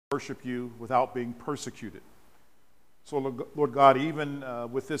worship you without being persecuted. So, Lord God, even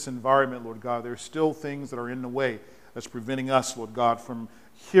with this environment, Lord God, there are still things that are in the way that's preventing us, Lord God, from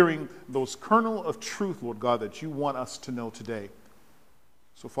hearing those kernel of truth, Lord God, that you want us to know today.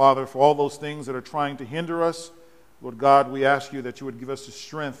 So, Father, for all those things that are trying to hinder us, Lord God, we ask you that you would give us the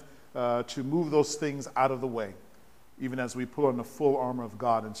strength to move those things out of the way, even as we put on the full armor of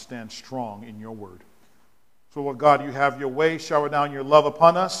God and stand strong in your word. So, Lord God, you have your way. Shower down your love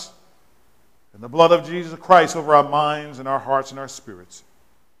upon us and the blood of Jesus Christ over our minds and our hearts and our spirits.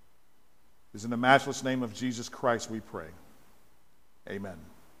 It is in the matchless name of Jesus Christ we pray. Amen.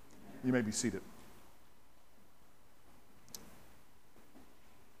 You may be seated.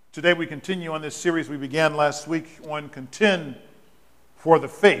 Today we continue on this series we began last week on Contend for the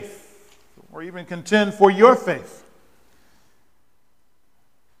Faith, or even Contend for your faith.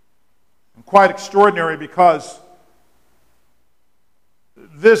 And quite extraordinary because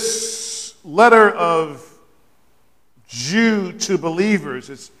this letter of Jude to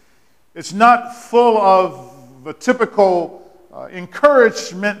believers, it's not full of the typical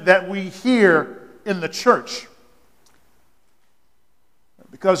encouragement that we hear in the church.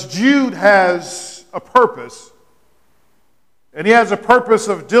 Because Jude has a purpose, and he has a purpose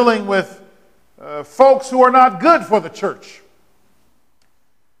of dealing with folks who are not good for the church.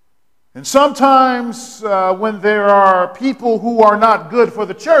 And sometimes when there are people who are not good for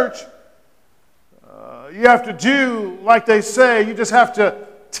the church, you have to do, like they say, you just have to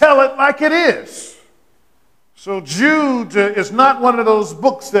tell it like it is. So Jude is not one of those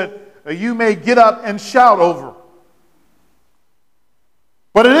books that you may get up and shout over.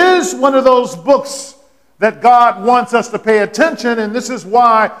 But it is one of those books that God wants us to pay attention, and this is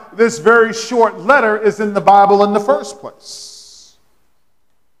why this very short letter is in the Bible in the first place.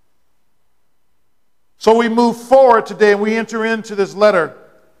 So we move forward today and we enter into this letter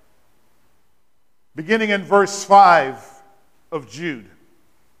beginning in verse 5 of Jude.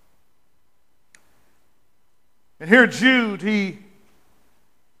 And here Jude, he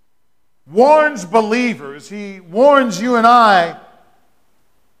warns believers, he warns you and I,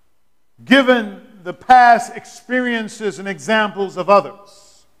 given the past experiences and examples of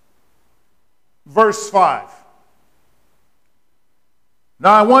others. Verse 5.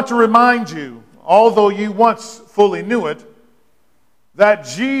 Now I want to remind you, although you once fully knew it, that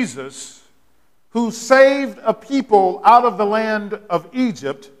Jesus, who saved a people out of the land of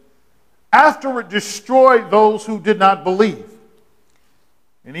Egypt, afterward destroyed those who did not believe.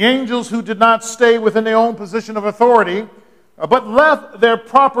 And the angels who did not stay within their own position of authority, but left their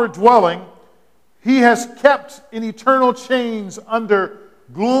proper dwelling, he has kept in eternal chains under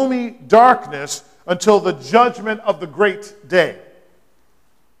gloomy darkness until the judgment of the great day.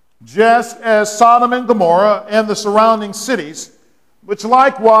 Just as Sodom and Gomorrah and the surrounding cities, which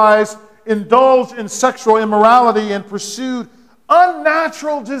likewise indulged in sexual immorality and pursued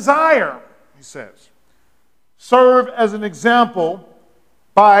unnatural desire, he says, serve as an example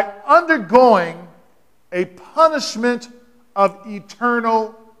by undergoing a punishment of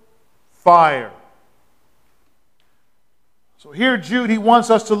eternal fire. So here Jude, he wants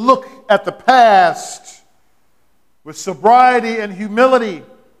us to look at the past with sobriety and humility,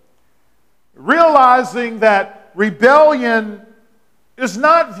 realizing that rebellion is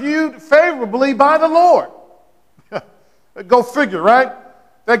not viewed favorably by the Lord. Go figure, right?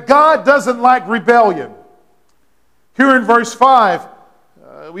 That God doesn't like rebellion. Here in verse 5,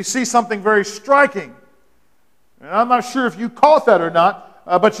 we see something very striking. And I'm not sure if you caught that or not,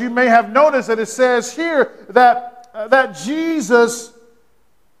 but you may have noticed that it says here that Jesus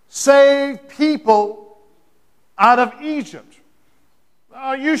saved people out of Egypt.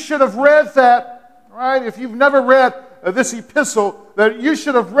 You should have read that, right? If you've never read this epistle, that you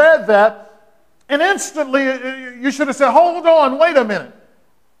should have read that, and instantly you should have said, hold on, wait a minute.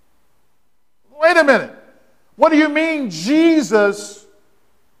 Wait a minute. What do you mean Jesus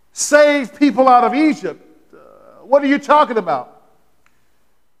saved people out of Egypt? What are you talking about?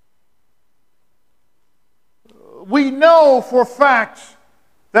 We know for a fact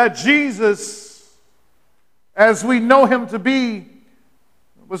that Jesus, as we know him to be,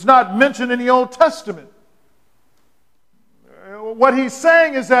 was not mentioned in the Old Testament. What he's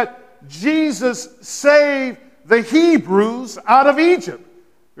saying is that Jesus saved the Hebrews out of Egypt.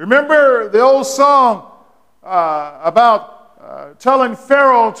 Remember the old song about telling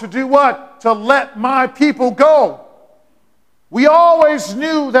Pharaoh to do what? To let my people go. We always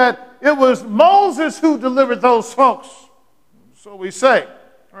knew that it was Moses who delivered those folks. So we say,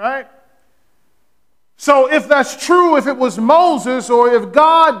 right? So if that's true, if it was Moses, or if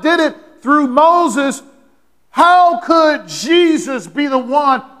God did it through Moses, how could Jesus be the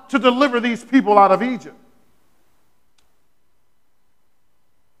one to deliver these people out of Egypt.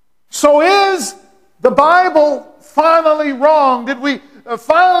 So is the Bible finally wrong? Did we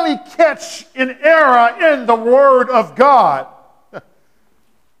finally catch an error in the Word of God?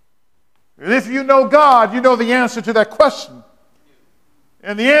 And if you know God, you know the answer to that question.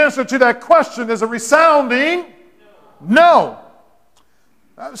 And the answer to that question is a resounding no.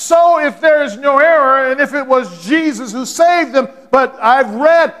 So if there is no error, and if it was Jesus who saved them, but I've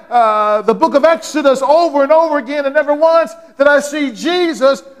read the book of Exodus over and over again, and never once did I see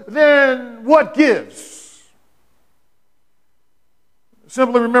Jesus, then what gives?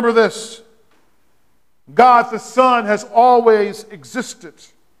 Simply remember this. God the Son has always existed.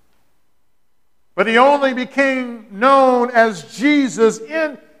 But he only became known as Jesus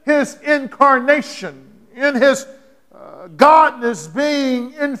in his incarnation, in his Godness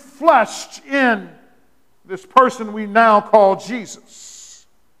being enfleshed in this person we now call Jesus.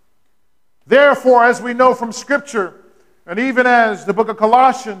 Therefore, as we know from Scripture, and even as the book of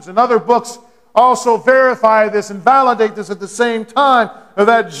Colossians and other books also verify this and validate this at the same time,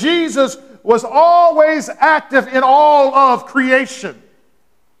 that Jesus was always active in all of creation.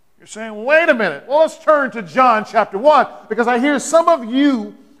 You're saying, wait a minute. Well, let's turn to John chapter 1, because I hear some of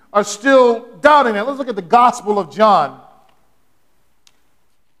you are still doubting that. Let's look at the Gospel of John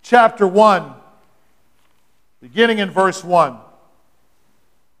chapter 1, beginning in verse 1.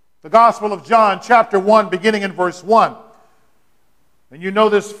 The Gospel of John chapter 1, beginning in verse 1. And you know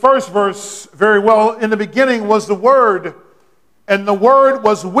this first verse very well. In the beginning was the Word, and the Word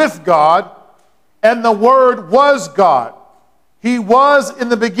was with God, and the Word was God. He was in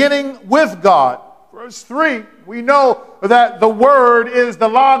the beginning with God. Verse 3, we know that the Word is the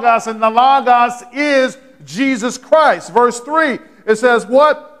Logos, and the Logos is Jesus Christ. Verse 3, it says,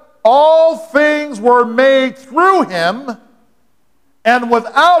 what? All things were made through him, and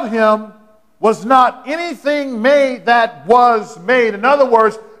without him was not anything made that was made. In other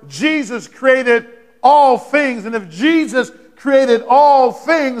words, Jesus created all things. And if Jesus created all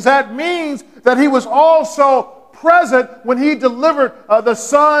things, that means that he was also present when he delivered the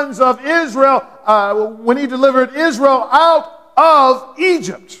sons of Israel, when he delivered Israel out of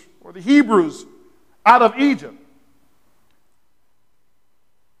Egypt, or the Hebrews out of Egypt.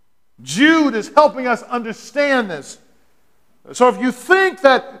 Jude is helping us understand this. So if you think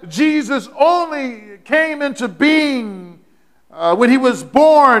that Jesus only came into being when he was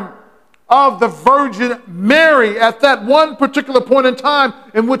born of the Virgin Mary at that one particular point in time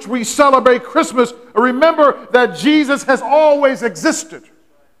in which we celebrate Christmas, remember that Jesus has always existed.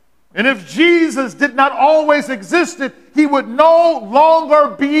 And if Jesus did not always exist, he would no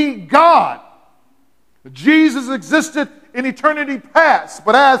longer be God. Jesus existed in eternity past,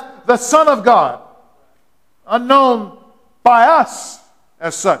 but as the Son of God, unknown by us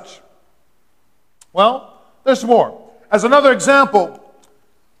as such. Well, there's more. As another example,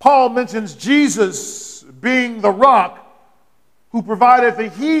 Paul mentions Jesus being the rock who provided the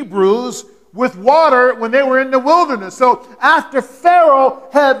Hebrews with water when they were in the wilderness. So after Pharaoh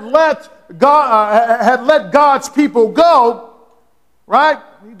had let God's people go, right?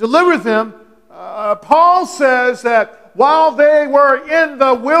 He delivered them. Paul says that while they were in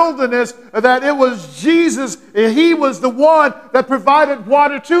the wilderness, that it was Jesus, and he was the one that provided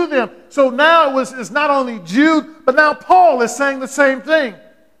water to them. So now it's not only Jude, but now Paul is saying the same thing.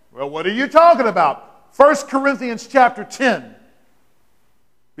 Well, what are you talking about? 1 Corinthians chapter 10,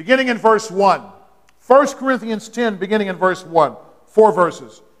 beginning in verse 1. 1 Corinthians 10, beginning in verse 1. 4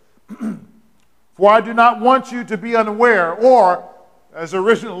 verses. For I do not want you to be unaware, or, as the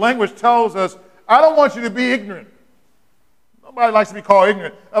original language tells us, I don't want you to be ignorant. Nobody likes to be called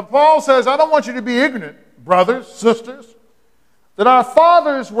ignorant. Paul says, I don't want you to be ignorant, brothers, sisters, that our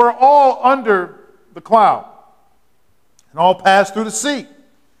fathers were all under the cloud, and all passed through the sea,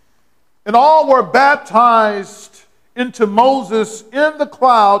 and all were baptized into Moses in the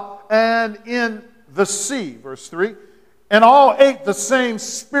cloud and in the sea. Verse 3, and all ate the same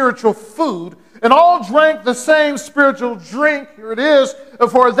spiritual food, and all drank the same spiritual drink. Here it is.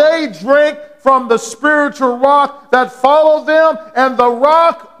 For they drank from the spiritual rock that followed them, and the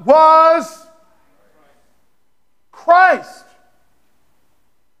rock was Christ.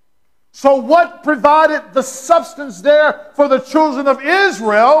 So what provided the substance there for the children of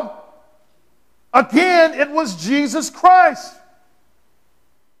Israel? Again, it was Jesus Christ.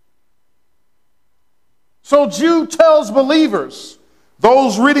 So Jude tells believers,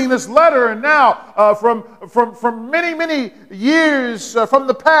 those reading this letter, and now from many years from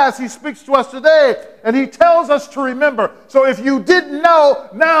the past, he speaks to us today, and he tells us to remember. So if you didn't know,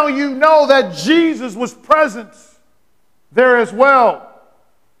 now you know that Jesus was present there as well.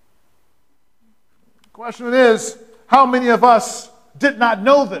 Question is, how many of us did not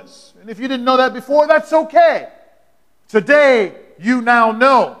know this? And if you didn't know that before, that's okay. Today, you now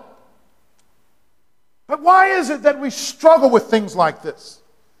know. But why is it that we struggle with things like this?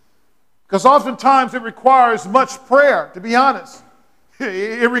 Because oftentimes it requires much prayer, to be honest.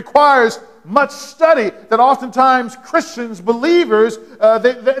 It requires much study that oftentimes Christians, believers,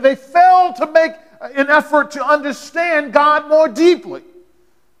 they fail to make an effort to understand God more deeply.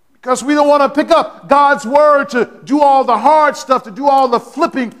 Because we don't want to pick up God's word to do all the hard stuff, to do all the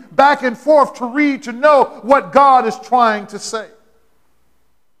flipping back and forth, to read, to know what God is trying to say.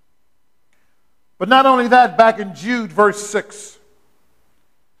 But not only that, back in Jude verse 6,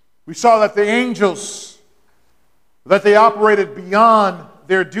 we saw that the angels, that they operated beyond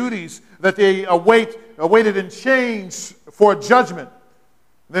their duties, that they awaited in chains for judgment.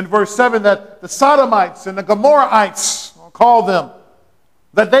 Then verse 7, that the Sodomites and the Gomorrahites, I'll call them,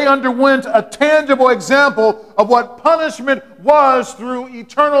 that they underwent a tangible example of what punishment was through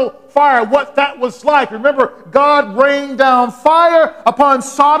eternal fire, what that was like. Remember, God rained down fire upon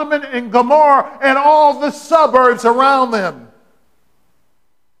Sodom and Gomorrah and all the suburbs around them.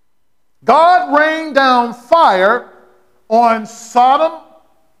 God rained down fire on Sodom,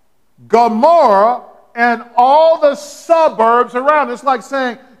 Gomorrah, and all the suburbs around. It's like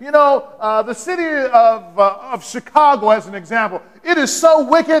saying, the city of Chicago, as an example, it is so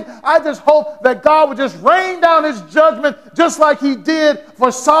wicked. I just hope that God would just rain down his judgment just like he did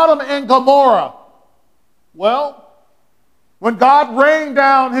for Sodom and Gomorrah. Well, when God rained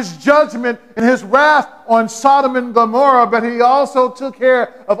down his judgment and his wrath on Sodom and Gomorrah, but he also took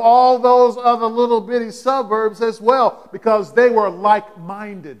care of all those other little bitty suburbs as well, because they were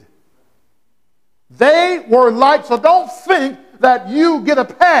like-minded. They were like, so don't think that you get a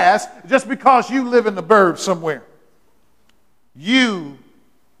pass just because you live in the burbs somewhere. You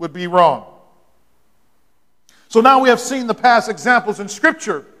would be wrong. So now we have seen the past examples in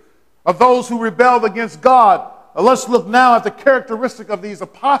Scripture of those who rebelled against God. Let's look now at the characteristic of these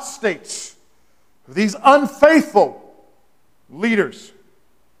apostates, these unfaithful leaders.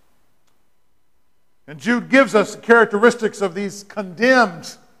 And Jude gives us the characteristics of these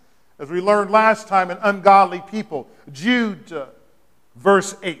condemned, as we learned last time, an ungodly people. Jude,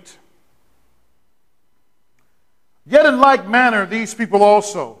 verse 8. Yet in like manner, these people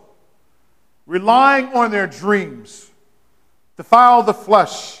also, relying on their dreams, defile the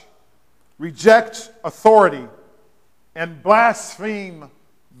flesh, reject authority, and blaspheme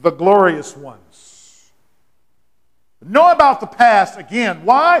the glorious ones. Know about the past again.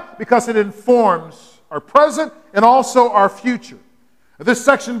 Why? Because it informs our present and also our future. This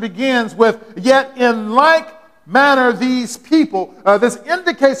section begins with, yet in like manner these people. This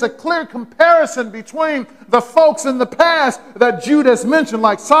indicates a clear comparison between the folks in the past that Jude has mentioned,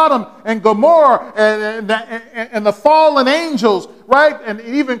 like Sodom and Gomorrah and the fallen angels, right? And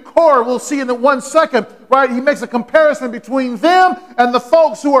even Korah, we'll see in 1 second, right? He makes a comparison between them and the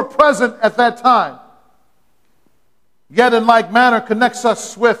folks who were present at that time. Yet in like manner connects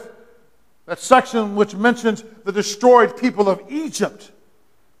us with that section which mentions the destroyed people of Egypt.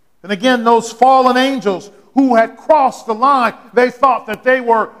 And again, those fallen angels who had crossed the line, they thought that they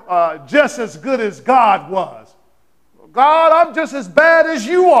were just as good as God was. God, I'm just as bad as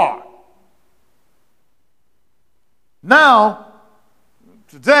you are. Now,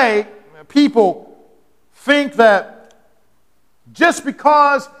 today, people think that just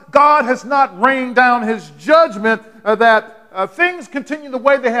because God has not rained down his judgment, that things continue the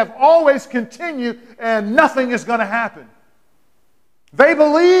way they have always continued and nothing is going to happen. They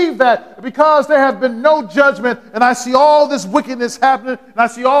believe that because there have been no judgment and I see all this wickedness happening and I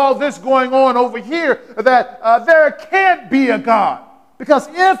see all this going on over here, that there can't be a God. Because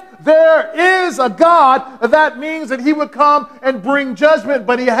if there is a God, that means that he would come and bring judgment,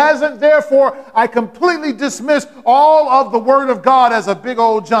 but he hasn't. Therefore, I completely dismiss all of the Word of God as a big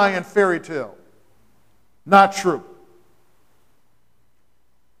old giant fairy tale. Not true.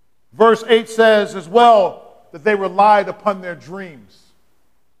 Verse 8 says as well that they relied upon their dreams.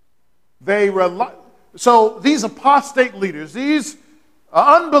 So these apostate leaders, these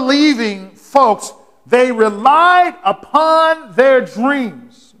unbelieving folks, they relied upon their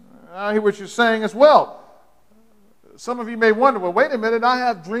dreams. I hear what you're saying as well. Some of you may wonder, well, wait a minute, I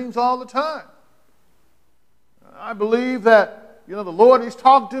have dreams all the time. I believe that, the Lord is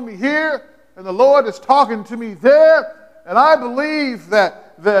talking to me here, and the Lord is talking to me there, and I believe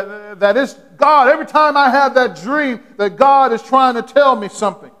that it's God. Every time I have that dream, that God is trying to tell me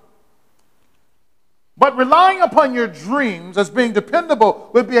something. But relying upon your dreams as being dependable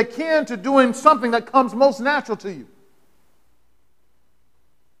would be akin to doing something that comes most natural to you.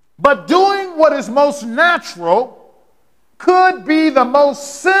 But doing what is most natural could be the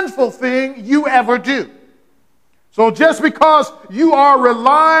most sinful thing you ever do. So just because you are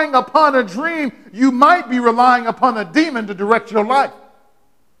relying upon a dream, you might be relying upon a demon to direct your life.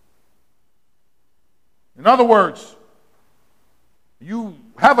 In other words, you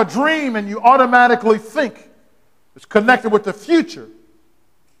have a dream and you automatically think it's connected with the future.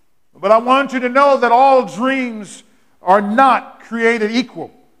 But I want you to know that all dreams are not created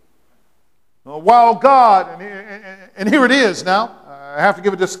equal. While God, and here it is now, I have to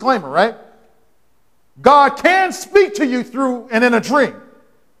give a disclaimer, right? God can speak to you through and in a dream.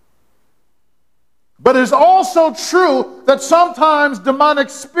 But it is also true that sometimes demonic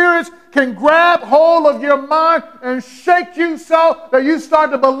spirits can grab hold of your mind and shake you so that you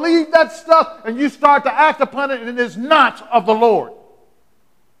start to believe that stuff and you start to act upon it, and it is not of the Lord.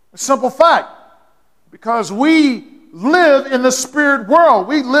 A simple fact. Because we live in the spirit world.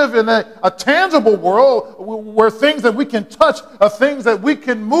 We live in a tangible world where things that we can touch are things that we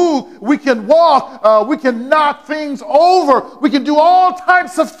can move, we can walk, we can knock things over, we can do all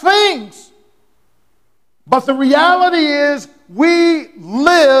types of things. But the reality is we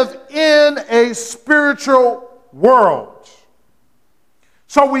live in a spiritual world.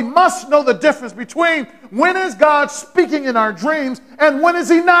 So we must know the difference between when is God speaking in our dreams and when is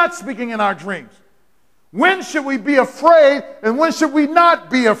he not speaking in our dreams. When should we be afraid and when should we not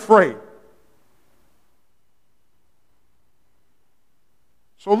be afraid?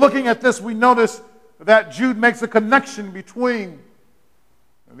 So looking at this, we notice that Jude makes a connection between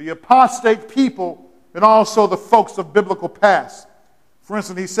the apostate people and also the folks of biblical past. For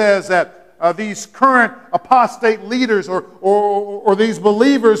instance, he says that these current apostate leaders or these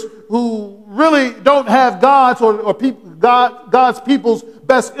believers who really don't have God's or God's people's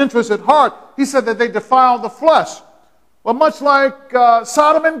best interest at heart, he said that they defile the flesh. Well, much like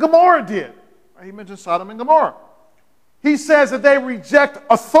Sodom and Gomorrah did. He mentioned Sodom and Gomorrah. He says that they reject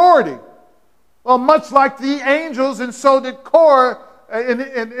authority. Well, much like the angels, and so did Korah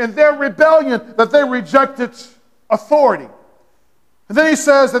in their rebellion, that they rejected authority. And then he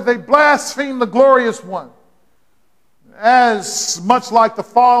says that they blaspheme the glorious one, as much like the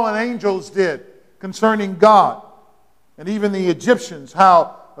fallen angels did concerning God. And even the Egyptians,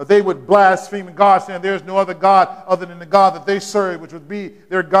 how they would blaspheme God, saying there's no other God other than the God that they serve, which would be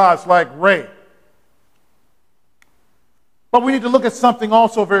their gods like Re. But we need to look at something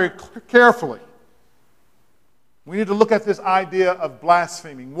also very carefully. We need to look at this idea of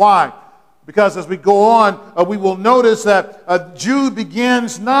blaspheming. Why? Because as we go on, we will notice that Jude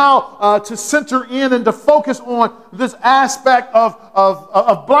begins now to center in and to focus on this aspect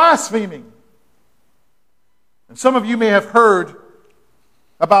of blaspheming. And some of you may have heard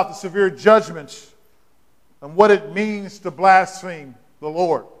about the severe judgments and what it means to blaspheme the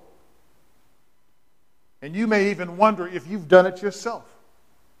Lord. And you may even wonder if you've done it yourself.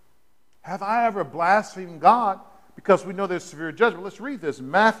 Have I ever blasphemed God? Because we know there's severe judgment. Let's read this.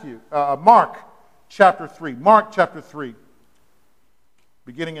 Mark chapter 3. Mark chapter 3,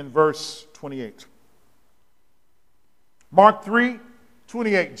 beginning in verse 28. Mark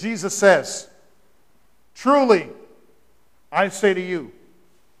 3:28. Jesus says, "Truly, I say to you,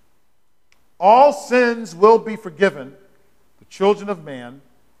 all sins will be forgiven the children of man,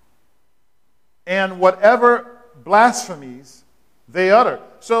 and whatever blasphemies they utter."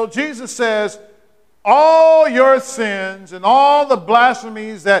 So Jesus says, all your sins and all the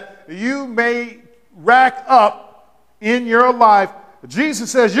blasphemies that you may rack up in your life, Jesus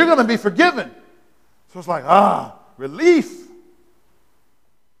says you're going to be forgiven. So it's like, relief.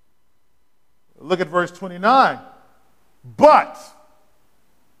 Look at verse 29. But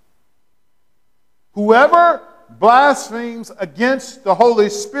whoever blasphemes against the Holy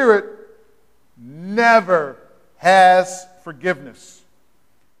Spirit never has forgiveness,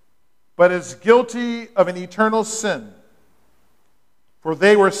 but is guilty of an eternal sin. For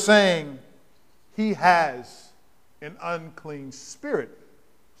they were saying, he has an unclean spirit.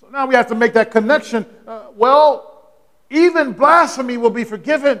 So now we have to make that connection. Even blasphemy will be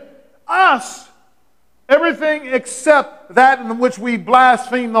forgiven us. Everything except that in which we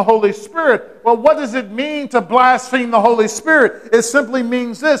blaspheme the Holy Spirit. Well, what does it mean to blaspheme the Holy Spirit? It simply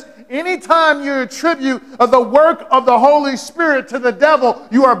means this. Anytime you attribute the work of the Holy Spirit to the devil,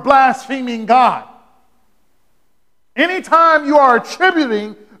 you are blaspheming God. Anytime you are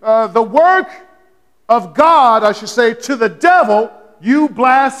attributing the work of God, I should say, to the devil, you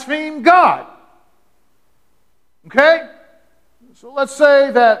blaspheme God. Okay? So let's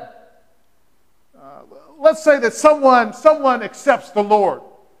say that someone accepts the Lord.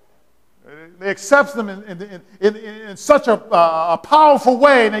 they accept them in such a powerful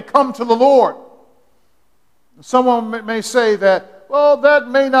way, and they come to the Lord. Someone may say that, well, that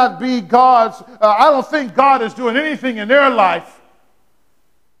may not be God's. I don't think God is doing anything in their life.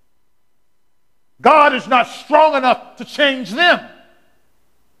 God is not strong enough to change them.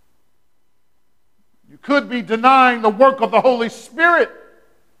 You could be denying the work of the Holy Spirit.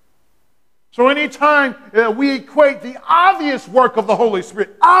 So anytime we equate the obvious work of the Holy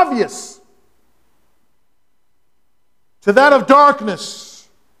Spirit, obvious, to that of darkness,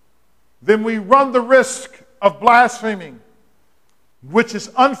 then we run the risk of blaspheming, which is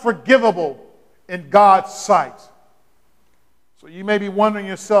unforgivable in God's sight. So you may be wondering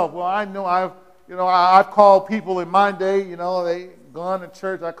yourself, well, I know I've called people in my day, they gone to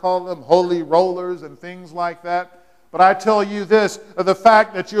church, I call them holy rollers and things like that. But I tell you this, the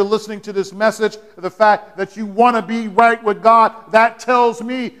fact that you're listening to this message, the fact that you want to be right with God, that tells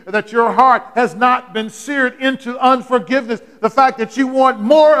me that your heart has not been seared into unforgiveness. The fact that you want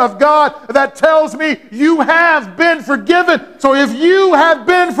more of God, that tells me you have been forgiven. So if you have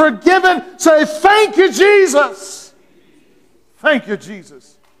been forgiven, say, thank you, Jesus. Thank you,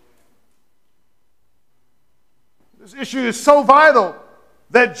 Jesus. This issue is so vital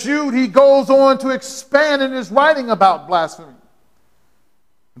that Jude, he goes on to expand in his writing about blasphemy.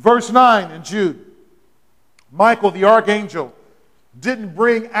 Verse 9 in Jude, Michael the archangel didn't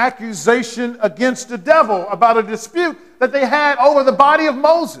bring accusation against the devil about a dispute that they had over the body of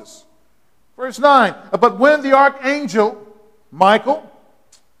Moses. Verse 9, but when the archangel Michael,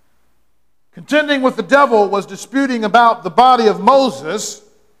 contending with the devil, was disputing about the body of Moses,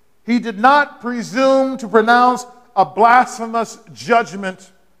 he did not presume to pronounce a blasphemous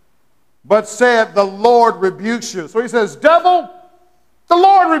judgment, but said, the Lord rebukes you. So he says, devil, the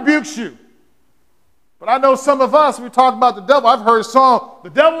Lord rebukes you. But I know some of us, we talk about the devil. I've heard a song, the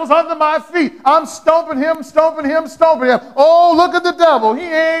devil's under my feet. I'm stomping him, stomping him, stomping him. Oh, look at the devil. He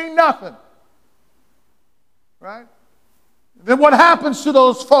ain't nothing. Right? Then what happens to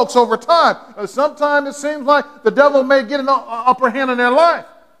those folks over time? Sometimes it seems like the devil may get an upper hand in their life.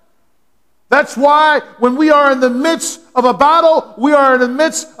 That's why when we are in the midst of a battle, we are in the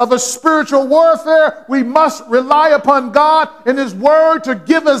midst of a spiritual warfare, we must rely upon God and His Word to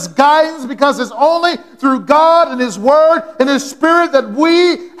give us guidance, because it's only through God and His Word and His Spirit that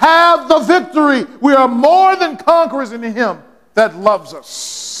we have the victory. We are more than conquerors in Him that loves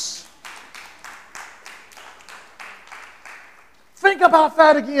us. Think about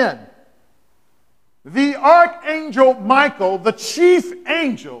that again. The archangel Michael, the chief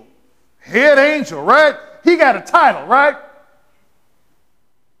angel, head angel, right? He got a title, right?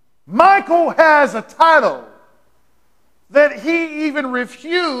 Michael has a title that he even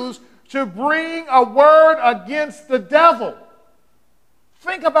refused to bring a word against the devil.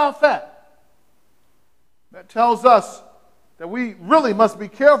 Think about that. That tells us that we really must be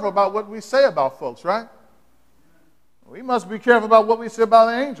careful about what we say about folks, right? We must be careful about what we say about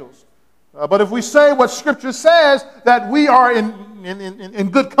the angels. But if we say what Scripture says, that we are in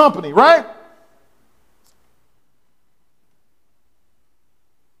good company, right?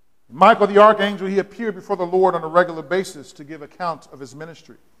 Michael the archangel, he appeared before the Lord on a regular basis to give account of his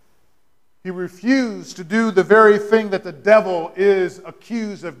ministry. He refused to do the very thing that the devil is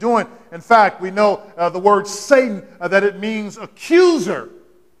accused of doing. In fact, we know the word Satan, that it means accuser.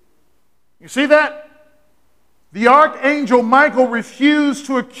 You see that? The archangel Michael refused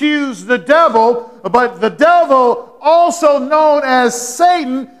to accuse the devil, but the devil, also known as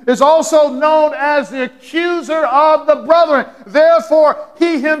Satan, is also known as the accuser of the brethren. Therefore,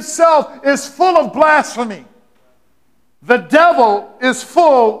 he himself is full of blasphemy. The devil is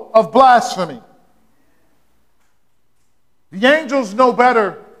full of blasphemy. The angels know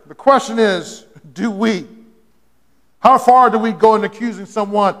better. The question is, do we? How far do we go in accusing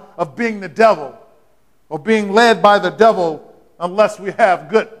someone of being the devil or being led by the devil unless we have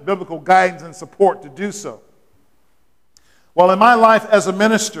good biblical guidance and support to do so? Well, in my life as a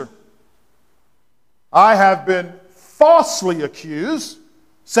minister, I have been falsely accused.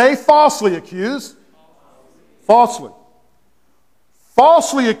 Say falsely accused. Falsely.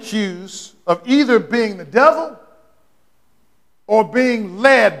 Falsely accused of either being the devil or being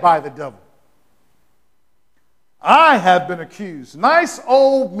led by the devil. I have been accused, nice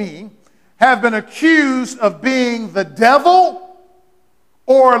old me, have been accused of being the devil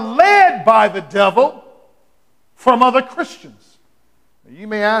or led by the devil from other Christians. You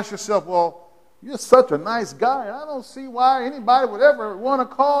may ask yourself, well, you're such a nice guy. I don't see why anybody would ever want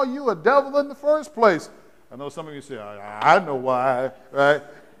to call you a devil in the first place. I know some of you say, I know why, right?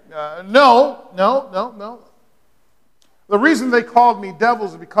 No. The reason they called me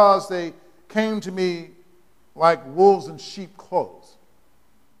devils is because they came to me like wolves in sheep clothes.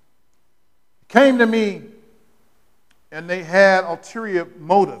 Came to me and they had ulterior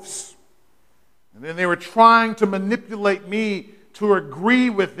motives. And then they were trying to manipulate me to agree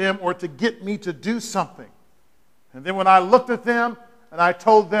with them or to get me to do something. And then when I looked at them and I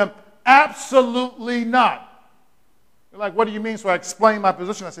told them, absolutely not. They're like, what do you mean? So I explained my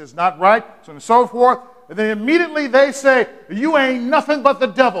position. I said, it's not right, so on and so forth. And then immediately they say, you ain't nothing but the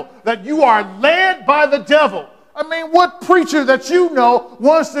devil, that you are led by the devil. I mean, what preacher that you know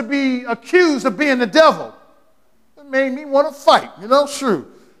wants to be accused of being the devil? It made me want to fight, sure.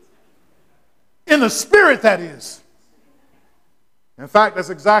 In the spirit, that is. In fact, that's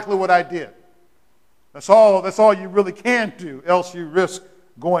exactly what I did. That's all you really can do, else you risk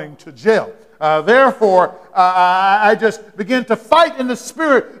going to jail. Therefore, I just begin to fight in the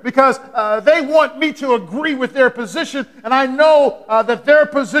spirit because they want me to agree with their position, and I know that their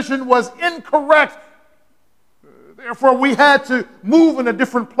position was incorrect. Therefore, we had to move in a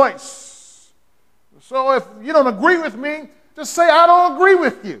different place. So if you don't agree with me, just say, I don't agree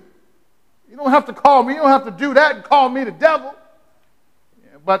with you. You don't have to call me. You don't have to do that and call me the devil.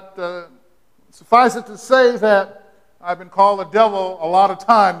 But suffice it to say that I've been called the devil a lot of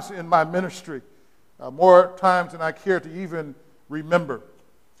times in my ministry, more times than I care to even remember,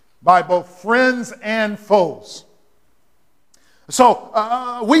 by both friends and foes.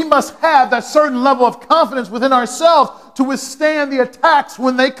 So we must have that certain level of confidence within ourselves to withstand the attacks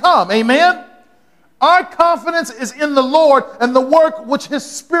when they come. Amen? Our confidence is in the Lord and the work which His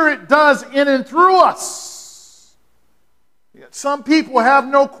Spirit does in and through us. Yet some people have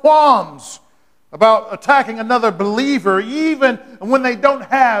no qualms about attacking another believer, even when they don't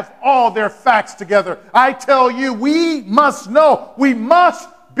have all their facts together. I tell you, we must know. We must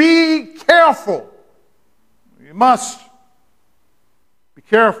be careful. We must be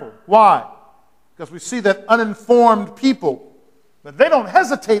careful. Why? Because we see that uninformed people, but they don't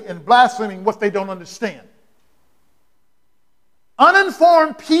hesitate in blaspheming what they don't understand.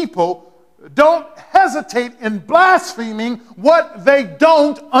 Uninformed people don't hesitate in blaspheming what they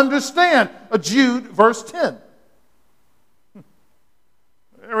don't understand. Jude, verse 10.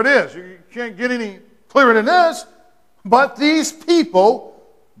 There it is. You can't get any clearer than this. But these people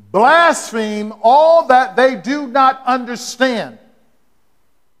blaspheme all that they do not understand.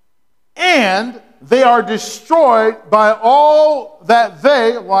 And they are destroyed by all that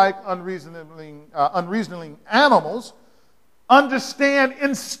they, like unreasoning animals, understand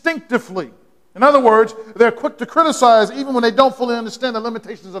instinctively. In other words, they're quick to criticize even when they don't fully understand the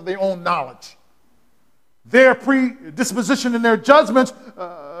limitations of their own knowledge. Their predisposition and their judgments,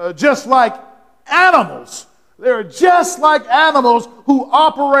 just like animals. They're just like animals who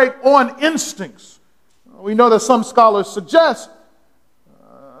operate on instincts. We know that some scholars suggest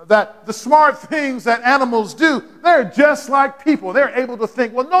that the smart things that animals do, they're just like people. They're able to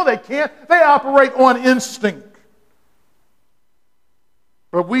think. Well, no, they can't. They operate on instinct.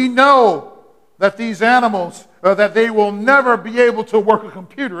 But we know that these animals, that they will never be able to work a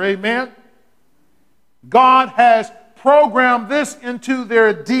computer. Amen? God has programmed this into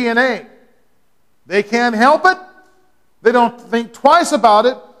their DNA. They can't help it. They don't think twice about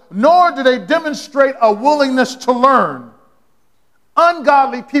it, nor do they demonstrate a willingness to learn.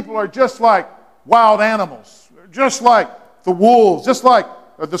 Ungodly people are just like wild animals. They're just like the wolves, just like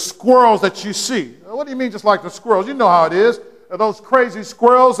the squirrels that you see. What do you mean just like the squirrels? You know how it is. Those crazy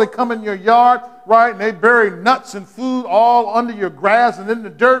squirrels, they come in your yard, right, and they bury nuts and food all under your grass and in the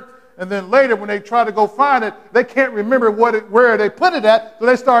dirt. And then later when they try to go find it, they can't remember where they put it at, so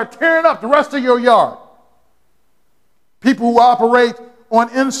they start tearing up the rest of your yard. People who operate on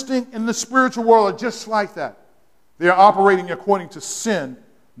instinct in the spiritual world are just like that. They are operating according to sin,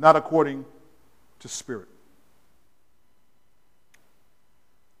 not according to spirit.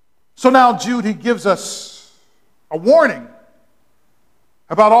 So now Jude, he gives us a warning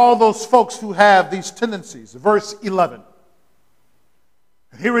about all those folks who have these tendencies. Verse 11.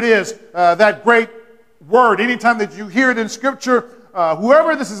 Here it is, that great word. Anytime that you hear it in Scripture,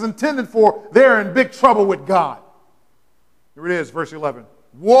 whoever this is intended for, they're in big trouble with God. Here it is, verse 11.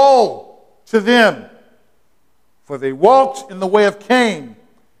 Woe to them, for they walked in the way of Cain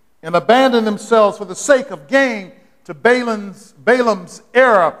and abandoned themselves for the sake of gain to Balaam's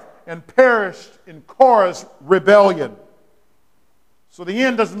error and perished in Korah's rebellion. So the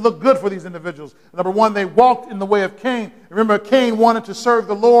end doesn't look good for these individuals. Number one, they walked in the way of Cain. Remember, Cain wanted to serve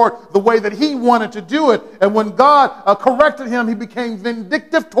the Lord the way that he wanted to do it. And when God corrected him, he became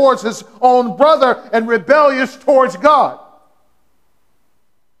vindictive towards his own brother and rebellious towards God.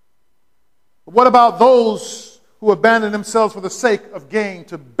 But what about those who abandon themselves for the sake of gain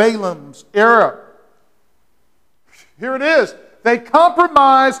to Balaam's error. Here it is. They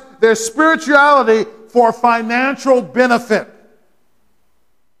compromise their spirituality for financial benefit.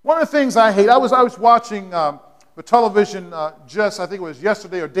 One of the things I hate, I was watching the television I think it was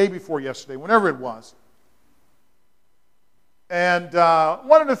yesterday or day before yesterday, whenever it was. And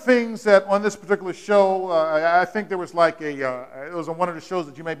one of the things that on this particular show, I think there was like it was on one of the shows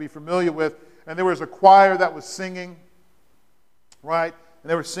that you may be familiar with, and there was a choir that was singing, right? And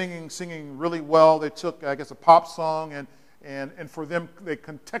they were singing really well. They took, I guess, a pop song, and for them, they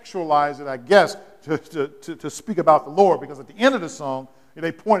contextualized it, I guess, to speak about the Lord, because at the end of the song,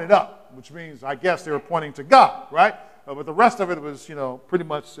 they pointed up, which means, I guess, they were pointing to God, right? But the rest of it was, pretty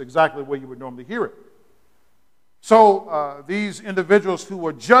much exactly the way you would normally hear it. So these individuals who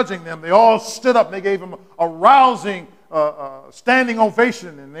were judging them, they all stood up and they gave them a rousing standing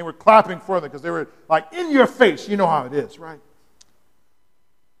ovation, and they were clapping for them because they were like in your face. You know how it is, right?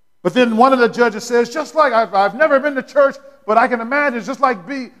 But then one of the judges says, just like I've never been to church, but I can imagine it's just like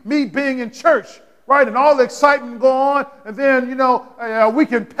me being in church, right? And all the excitement go on, and then, we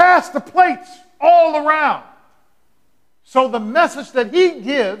can pass the plates all around. So the message that he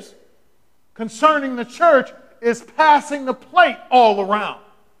gives concerning the church is passing the plate all around.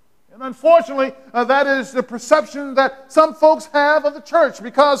 And unfortunately, that is the perception that some folks have of the church,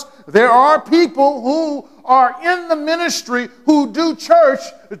 because there are people who are in the ministry who do church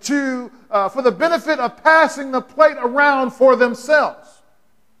for the benefit of passing the plate around for themselves.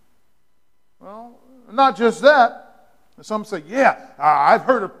 Well, not just that. Some say, I've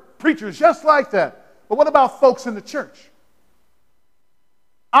heard of preachers just like that. But what about folks in the church?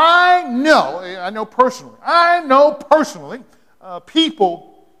 I know personally people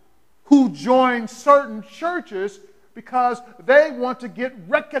who join certain churches because they want to get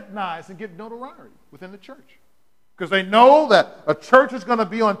recognized and get notoriety within the church. Because they know that a church is going to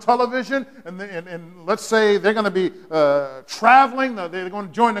be on television, and let's say they're going to be traveling, they're going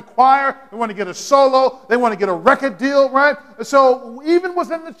to join the choir, they want to get a solo, they want to get a record deal, right? So even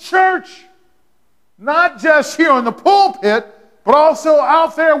within the church, not just here on the pulpit, but also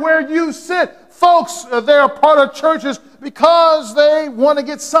out there where you sit. Folks, they're a part of churches because they want to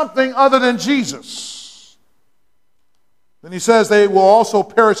get something other than Jesus. Then he says they will also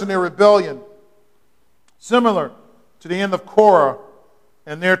perish in their rebellion, similar to the end of Korah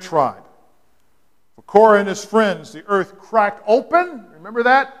and their tribe. For Korah and his friends, the earth cracked open. Remember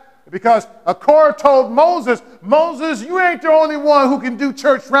that? Because Korah told Moses, you ain't the only one who can do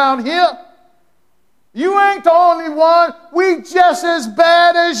church around here. You ain't the only one. We just as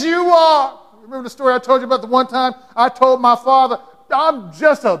bad as you are. Remember the story I told you about the one time I told my father, I'm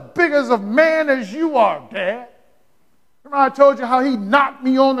just as big as a man as you are, Dad. Remember I told you how he knocked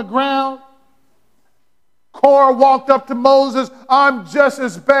me on the ground? Korah walked up to Moses, I'm just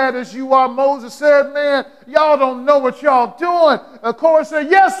as bad as you are. Moses said, man, y'all don't know what y'all doing. Korah said,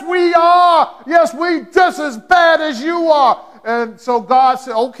 yes, we are. Yes, we just as bad as you are. And so God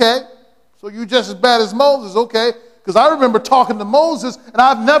said, okay. So you just as bad as Moses, okay? Because I remember talking to Moses, and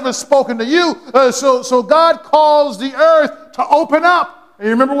I've never spoken to you. So God calls the earth to open up. And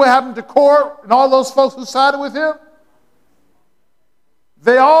you remember what happened to Korah and all those folks who sided with him?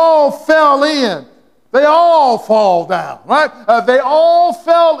 They all fell in. They all fall down, right? They all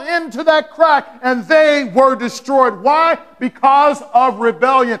fell into that crack, and they were destroyed. Why? Because of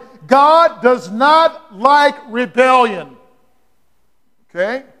rebellion. God does not like rebellion.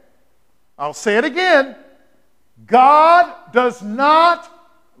 Okay? I'll say it again. God does not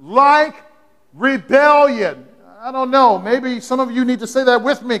like rebellion. I don't know. Maybe some of you need to say that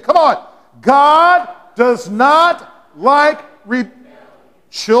with me. Come on. God does not like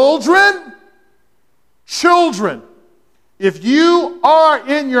children. Children. If you are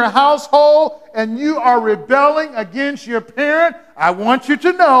in your household and you are rebelling against your parent, I want you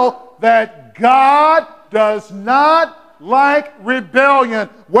to know that God does not like rebellion,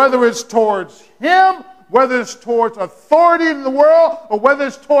 whether it's towards him, whether it's towards authority in the world, or whether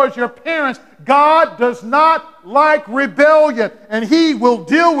it's towards your parents. God does not like rebellion, and he will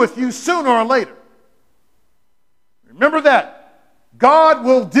deal with you sooner or later. Remember that. God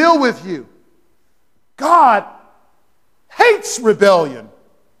will deal with you. God hates rebellion.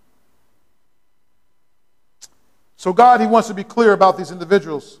 So God, he wants to be clear about these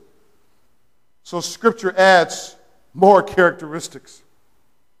individuals. So Scripture adds more characteristics.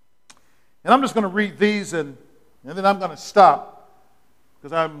 And I'm just going to read these and then I'm going to stop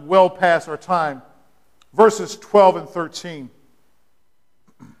because I'm well past our time. Verses 12 and 13.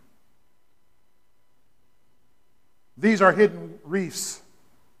 These are hidden reefs.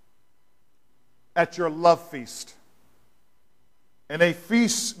 at your love feast. And they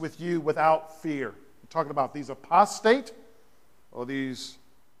feast with you without fear. I'm talking about these apostate or these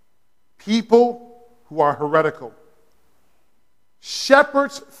people who are heretical.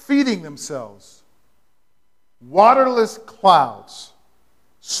 Shepherds feeding themselves. Waterless clouds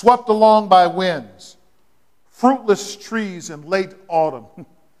swept along by winds. Fruitless trees in late autumn.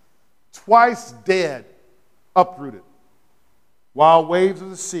 Twice dead, uprooted. Wild waves of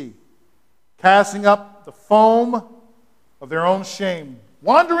the sea, casting up the foam of their own shame.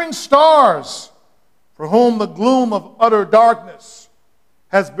 Wandering stars, for whom the gloom of utter darkness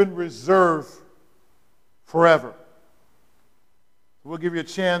has been reserved forever. We'll give you a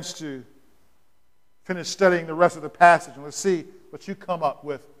chance to finish studying the rest of the passage, and let's see what you come up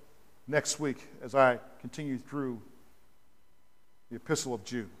with next week as I continue through the Epistle of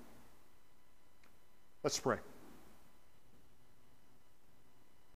Jude. Let's pray.